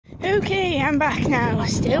Okay, I'm back now,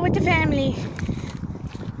 still with the family.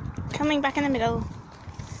 Coming back in the middle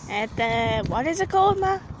at the, what is it called,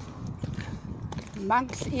 Ma?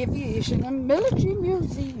 Manx Aviation and Military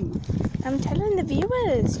Museum. I'm telling the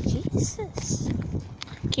viewers, Jesus.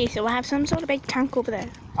 Okay, so we'll have some sort of big tank over there.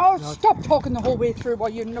 Oh, stop talking the whole way through while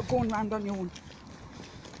you're not going round on your own.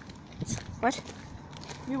 What?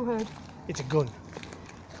 You heard. It's a gun.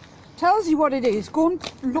 Tells you what it is. Go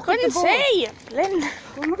and look at the board. Say, Lynn.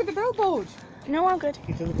 Go and look at the billboard. No, I'm good.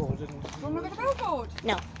 He's on the board, isn't he? Go and look at the billboard.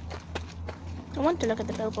 No. I want to look at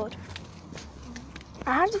the billboard.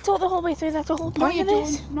 I had to talk the whole way through, that's the whole point of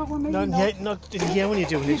this. Don't. Not with me. Not in here when you're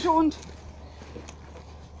doing You it. don't.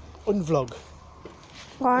 Unvlog.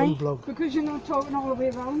 Why? Unvlog. Because you're not talking all the way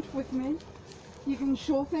around with me. You can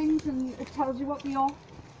show things and it tells you what they are.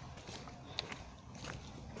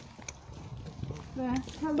 There,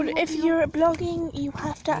 But if you're blogging, you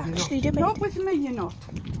have to actually do it. Not with me, you're not.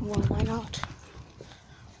 Well, why not?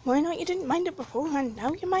 Why not? You didn't mind it before and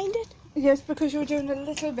now you mind it? Yes, because you're doing a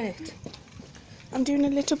little bit. I'm doing a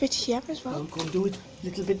little bit here as well. Go and do it a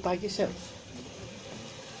little bit by yourself.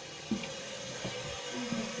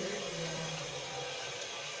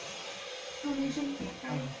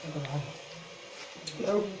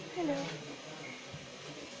 Hello. Hello.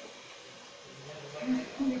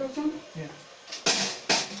 You got some? Yeah.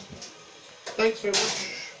 Thanks very much.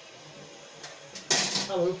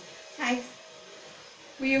 Hello. Hi.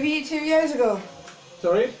 Were you here 2 years ago?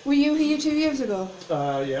 Sorry? Were you here 2 years ago?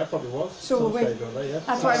 Yeah, probably was. So Some wait. stage on there, yeah.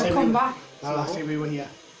 That's why I've come back. Last time we were here.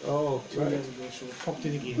 Oh, 2 years ago, so we popped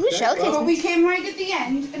in again. Who's shell But we came right at the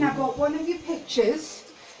end and I got one of your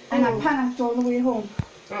pictures and I panicked all the way home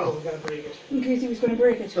Oh, we're going to break it. in case he was going to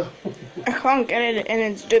break it. I can't get it and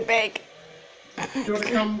it's too big. Do you want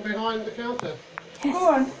to come behind the counter? Go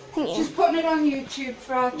on. Thank you. Just putting it on YouTube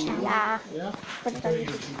for our channel. Yeah. Yeah. Put it on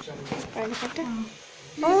YouTube. Right, okay.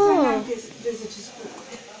 This Oh. is our visitors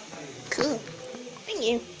book. Cool. Thank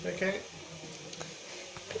you. Okay.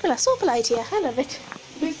 People are so polite here. I love it.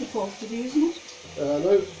 Where's the fourth today, isn't it?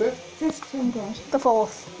 No, fifth. Fifth, oh God. The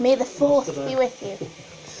 4th. May the 4th be with you.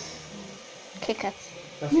 Kicker.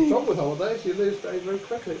 That's the trouble with holidays, you lose days very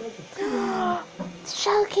quickly, don't you?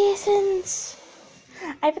 Shell casings.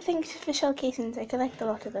 I have a thing for shell casings. I collect a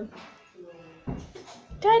lot of them.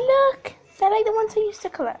 Do I look? They're like the ones I used to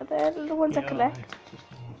collect. They're the ones I collect.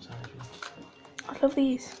 I love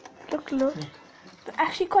these. Look. They've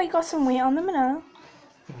actually quite got some weight on them now.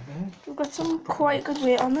 We've got some quite good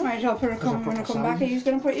weight on them. Right, I'll put a comment when I come back. Are you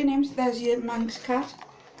going to put your names? There's your Manx cat.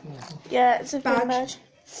 Yeah, it's a Badge. badge.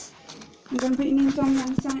 I'm going to put your names on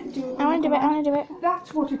one side. I want to do it.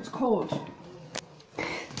 That's what it's called.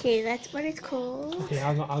 Okay, that's what it's called. Okay,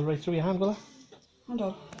 I'll write through your hand, will I? Hold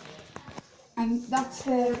on. And that's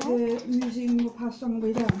the museum we passed on the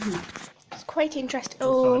way down here. It's quite interesting.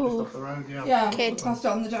 Oh, Yeah, Kid. we passed it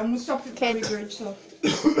on the down. We stopped at Ferry Bridge, so.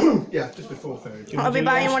 Yeah, just before Ferry. I'll be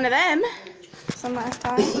buying one of them some last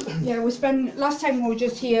time. Yeah, last time we were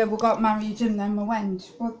just here, we got married and then we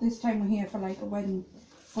went. But this time we're here for like a wedding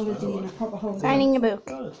holiday and a proper holiday. Signing a book.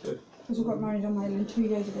 Oh, that's good. Because we got married on Ireland 2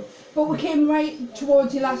 years ago. But we came right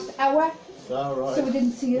towards your last hour, All right. so we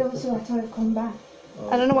didn't see it, so that's why I've come back.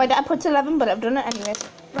 I don't know why Dad puts 11, but I've done it anyways.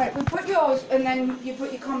 Right, we put yours and then you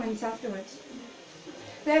put your comments afterwards.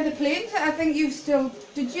 They're the planes. I think you've still...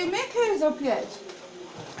 Did you make hers up yet?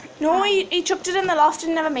 No, he chucked it in the loft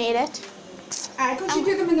and never made it. Because you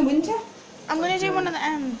do them in the winter. I'm gonna do one of the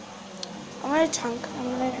I'm gonna tank.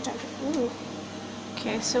 Ooh.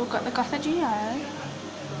 Okay, so we've got the Gotha GI.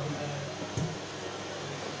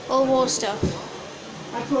 All war stuff.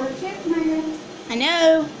 I told her, check my... I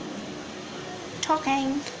know.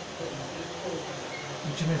 Talking.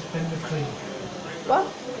 Did you miss Ben McLean? What?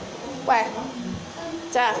 Where?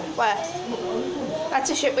 There. Where? That's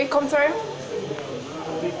a ship we come through.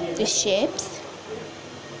 The ships.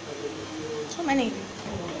 So many.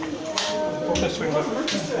 This way, look.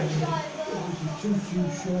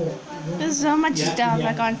 There's so much stuff,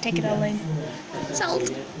 I can't take it all in.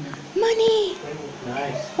 Salt. Money.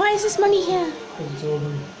 Nice. Why is this money here? It's all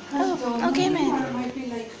money. Oh, okay, It man. might be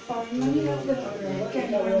like foreign money out there.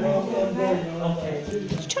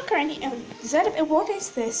 Chuck or any. Is that what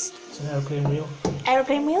is this? It's an aeroplane wheel.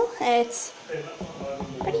 Aeroplane wheel? It's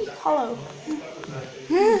pretty hollow.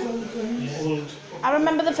 Old. I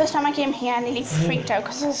remember the first time I came here, I nearly freaked out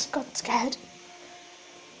because I got scared.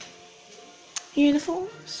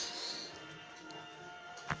 Uniforms.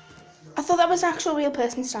 I thought that was an actual real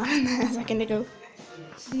person standing there a second ago.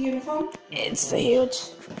 It's the uniform. It's so huge.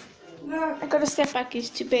 Look. I gotta step back, he's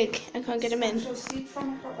too big. I can't get him in. Seat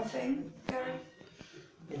from a proper thing. Gary.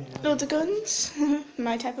 Yeah. Loads of guns.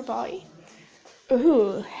 My type of party.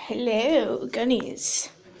 Ooh, hello, gunnies.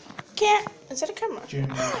 Can't. Is that a camera? Grenade!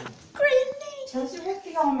 Tells you what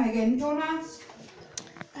the arm again, don't ask.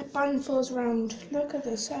 My band falls round. Look at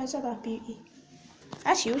the size of that beauty.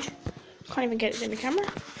 That's huge. Can't even get it in the camera.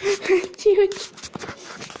 It's huge.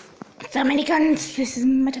 So many guns. This is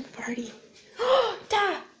my type of party. Oh,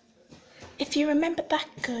 Dad! If you remember that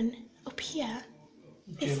gun up here,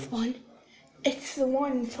 this one, it's the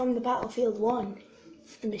one from the Battlefield 1.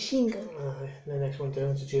 It's the machine gun. The next one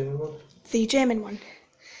down is the German one. The German one.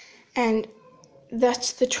 And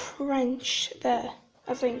that's the trench there,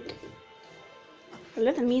 I think. I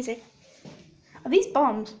love the music. Are these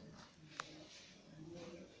bombs?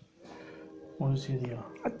 What is they are?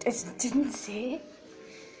 I just didn't say it.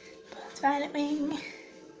 Birds violet wing,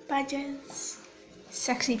 badgers,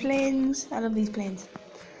 sexy planes. I love these planes.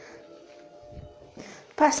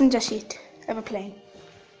 Passenger seat of a plane.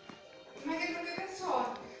 Megan, look at this one.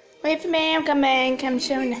 Wait for me, I'm coming. Come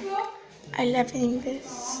soon. I love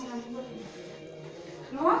this.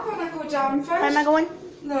 No, I thought I'd go down first. Where am I going?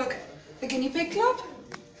 Look, the guinea pig club.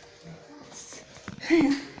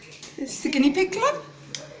 It's the guinea pig club.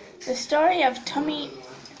 The story of Tommy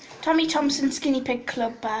Thompson's guinea pig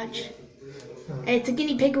club badge. It's a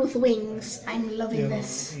guinea pig with wings. I'm loving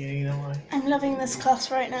this. Yeah, you know why. I'm loving this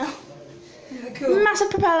class right now. Isn't it cool?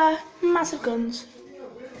 Massive propeller, massive guns.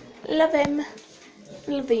 Love him.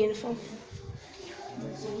 Love the uniform.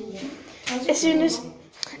 As soon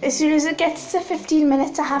as it gets to 15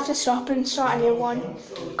 minutes, I have to stop and start a new one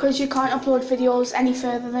because you can't upload videos any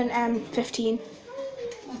further than 15.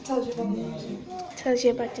 That tells you about the museum. Tells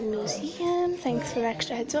you about the museum. Thanks for the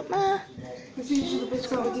extra heads up, Ma. It's usually the bit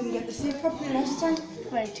where I didn't get to see it properly last time.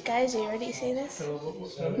 Right, guys, are you ready to see this?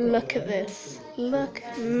 Look at this. Look,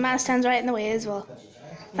 Ma stands right in the way as well.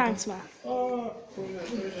 Thanks, Ma.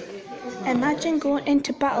 Imagine going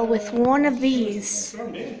into battle with one of these.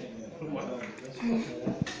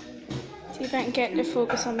 See if I can get the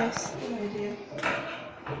focus on this.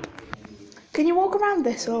 Can you walk around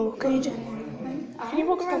this, or can you just? Can you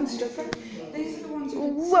walk around? These are the ones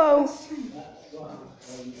Whoa!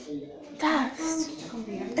 That's.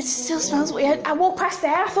 It still smells weird. I walked past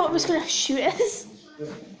there. I thought it was gonna shoot us.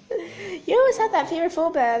 You always had that fear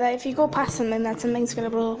phobia that if you go past something, that something's gonna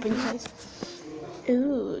blow up in your face.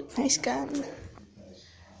 Ooh, nice gun.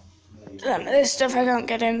 This stuff I can't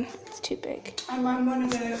get in. It's too big. I'm on one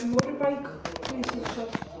of the motorbike places, so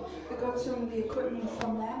I got some of the equipment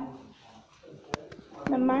from them.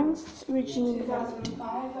 The Manx regime.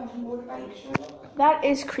 2005 on a motorbike show. That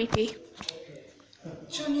is creepy.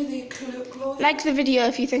 Showing you the clothing. Like the video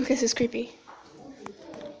if you think this is creepy.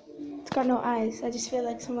 It's got no eyes. I just feel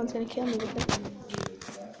like someone's gonna kill me with it.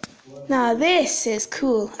 Now this is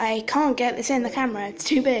cool. I can't get this in the camera. It's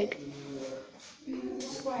too big.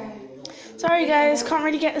 Square. Sorry guys, can't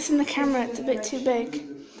really get this in the camera. It's a bit too big.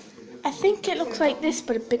 I think it looks like this,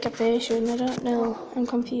 but a bigger version. I don't know. I'm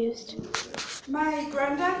confused. My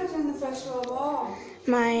granddad was in the First World War.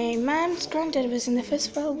 My mum's granddad was in the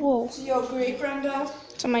First World War. So your great granddad,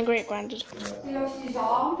 So my great granddad. he lost his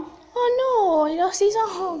arm. Oh no, he lost his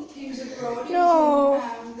arm. He was abroad. He No. was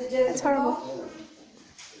in, the desert. That's horrible.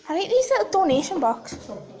 I like these little donation box.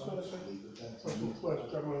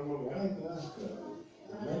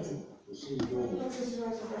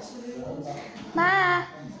 Ma,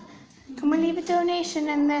 can we leave a donation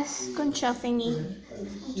in this gun show thingy?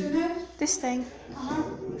 Do you know? This thing. Uh-huh.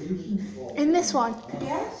 In this one.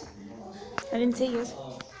 Yes? I didn't see yours.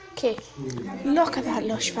 Okay. Look at that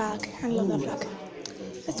lush flag. I love that flag.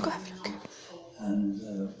 Let's go have a look.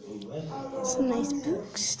 Some nice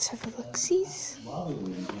books. Let's have a look-sees.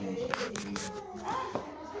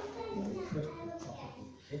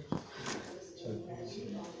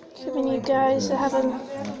 Giving you guys a having.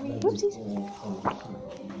 Whoopsies.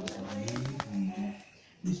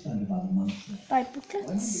 Buy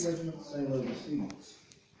booklets.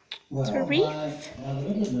 It's a reef.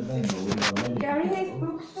 Gary has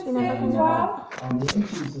books for Remember sale as well.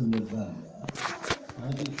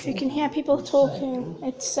 If you can hear people talking,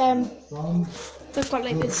 it's they've got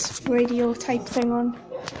like this radio type thing on.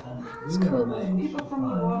 It's cool. People from the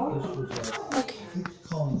world. Okay.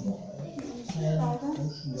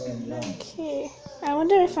 Okay. I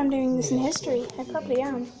wonder if I'm doing this in history. I probably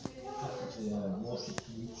am.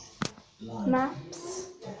 Maps.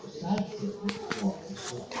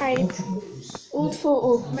 Type. Old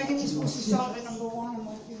photo. Megan, you're supposed to start at number 1 and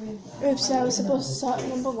what you mean. Oops, I was supposed to start at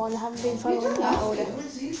number 1. I haven't been following that order. It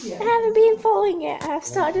was easier. I haven't been following it. I've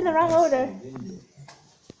started in the wrong order.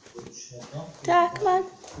 Come on.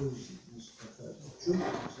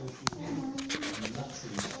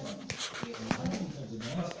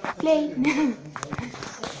 plane.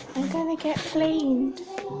 I'm gonna get planed.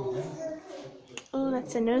 Oh,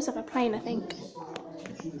 that's the nose of a plane, I think.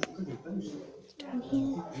 Down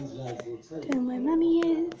here. Down where Mummy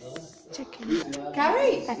is. Checking.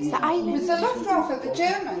 Gary, That's the island. was the Luftwaffe the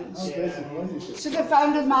Germans? So they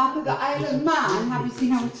found a map of the island Man. Have you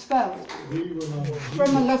seen how it's spelled?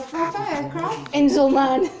 From a Luftwaffe aircraft.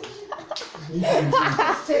 Inselman.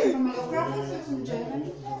 It's taken from a Luftwaffe, so it's in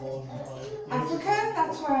German. Africa,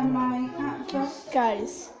 that's where my first.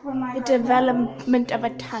 Guys, Where my the development of a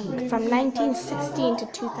tank from 1916 to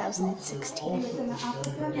 2016. was in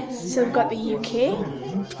Africa. So we've got the UK.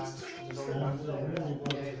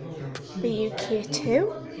 The UK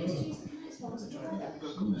 2.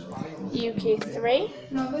 UK 3.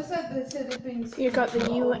 No, they said it'd been. You've got the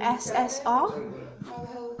USSR.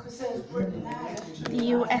 Because there's Britain there.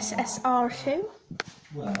 The USSR 2.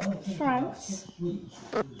 France.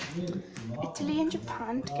 Italy and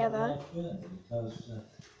Japan together.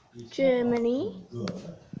 Germany.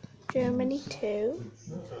 Germany 2.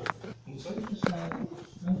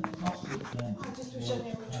 I just wish I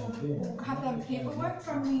knew which one. Have them paperwork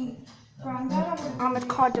from me granddad. Armoured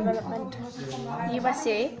car development.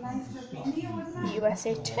 USA.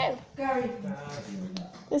 USA 2. Gary.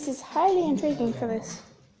 This is highly intriguing for this.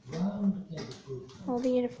 All the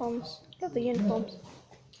uniforms. Love the uniforms.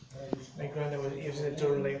 My granddad was using a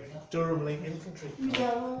Durham Light Infantry.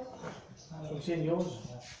 Yeah. So it's in yours.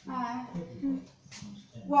 Aye.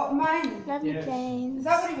 What, mine? Lovely Yes. planes. Is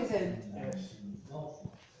that what he was in? Yes.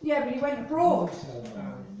 Yeah, but he went abroad.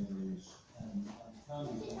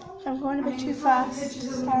 I'm going a bit too fast.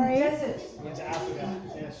 Sorry. Desert. Went to Africa.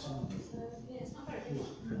 Yes.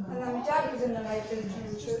 And then my dad was in the light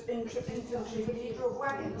infantry, but he drove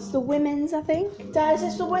wagons. It's the women's, I think. Dad, is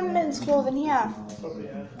this the women's clothing here? Probably,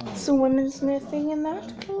 yeah. It's the women's thing in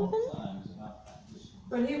that clothing.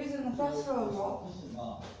 But he was in the First World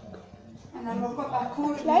War. And then we've got that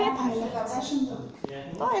coat. Flight pilot. That Russian one.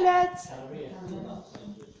 Pilots!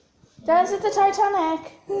 Dad's at the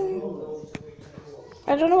Titanic.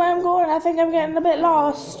 I don't know where I'm going. I think I'm getting a bit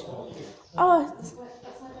lost. Oh,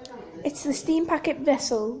 it's the steam packet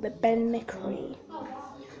vessel, the Ben McCree.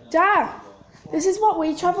 Dad, this is what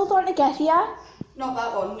we travelled on to get here. Not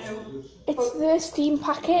that one, no. It's the steam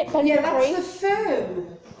packet Ben Yeah, McCree. that's the firm.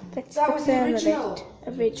 That's that the was the firm of original. it.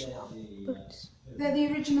 Original boots. They're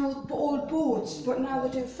the original old boats, but now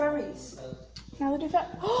they do ferries. Now they do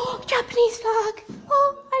that. Oh, Japanese flag!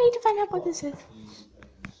 Oh, I need to find out what this is.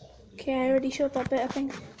 Okay, I already showed that bit, I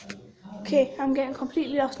think. Okay, I'm getting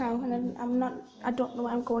completely lost now, and I don't know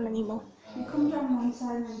where I'm going anymore. You come down one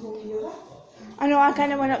side and go the other. I know, I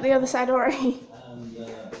kind of went up the other side already.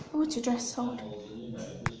 Oh, it's a dress sword.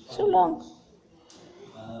 So long.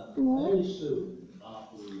 More.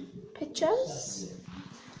 Pictures.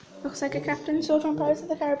 Looks like a captain sword from Pirates of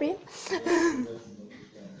the Caribbean.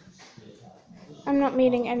 I'm not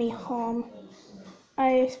meaning any harm.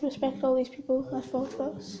 I respect all these people that fought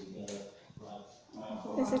for us.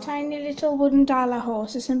 There's a tiny little wooden dollar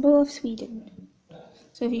horse, a symbol of Sweden.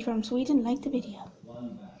 So if you're from Sweden, like the video.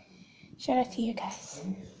 Shout out to you guys.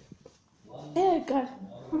 Oh god.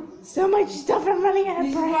 So much stuff, I'm running out of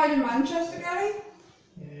You breath. supplied in Manchester, Gary?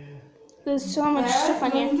 Yeah. There's so much stuff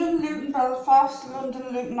on here. London, Luton, Belfast, London,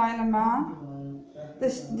 Luton, Isle of Man.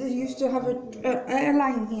 They used to have an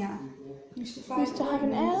airline here. Used to have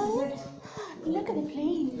an airline? Look at the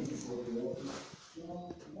planes.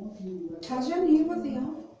 Tells you here what they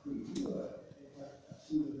are.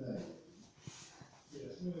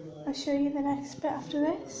 I'll show you the next bit after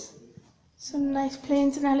this. Some nice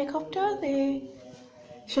planes and helicopter. They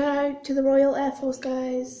shout out to the Royal Air Force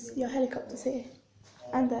guys. Your helicopter's here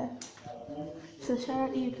and there. So shout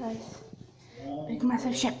out to you guys. Big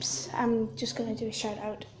massive ships. I'm just gonna do a shout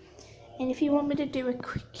out. And if you want me to do a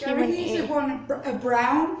quick Gary, you Q&A, want a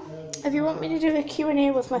brown? if you want me to do a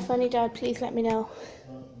Q&A with my funny dad, please let me know.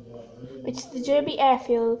 Which is the Derby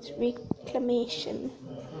Airfield reclamation.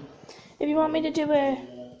 If you want me to do a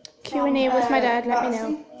Q&A with my dad, let me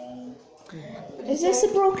know. Is this a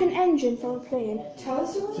broken engine for a plane? Tell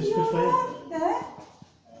us what It's you a Spitfire. are there.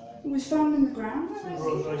 It was found in the ground.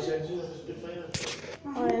 Rolls Royce engine, it's a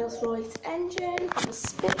Spitfire. Rolls Royce engine, a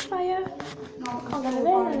Spitfire. No, I'll get it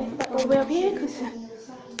in and that will be up here because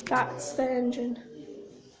that's the engine.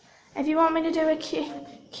 If you want me to do a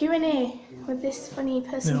Q&A with this funny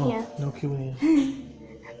person here, No Q&A.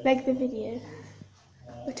 like the video,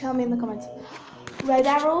 or tell me in the comments. Red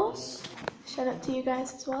arrows, shout out to you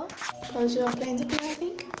guys as well. Those are planes up here, I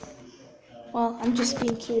think. Well, I'm just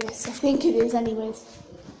being curious. I think it is anyways.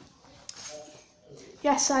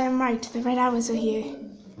 Yes, I am right. The red arrows are here.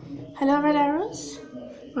 Hello, red arrows.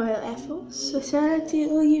 Royal Air Force. So shout out to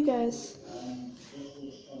all you guys.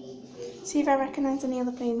 See if I recognise any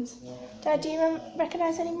other planes. Dad, do you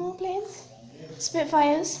recognise any more planes?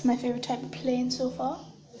 Spitfires, my favourite type of plane so far.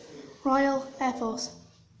 Royal Air Force.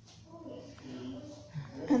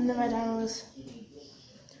 And the Red Arrows.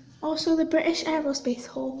 Also the British Aerospace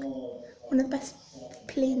Hawk. One of the best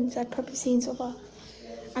planes I've probably seen so far.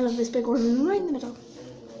 I love this big one right in the middle.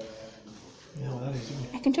 Yeah, well, that is,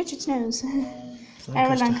 I can touch its nose.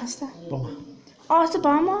 Aero Lancaster. Bomber. Oh, it's a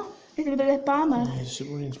bomber. It's a bit of a bomber. Yeah, it's a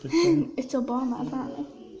submarine Spitfire. It's a bomber, apparently.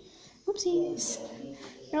 Whoopsies.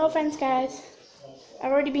 No offense, guys.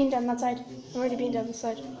 I've already been down that side. I've already been down this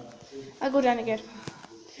side. I'll go down again.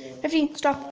 15, stop.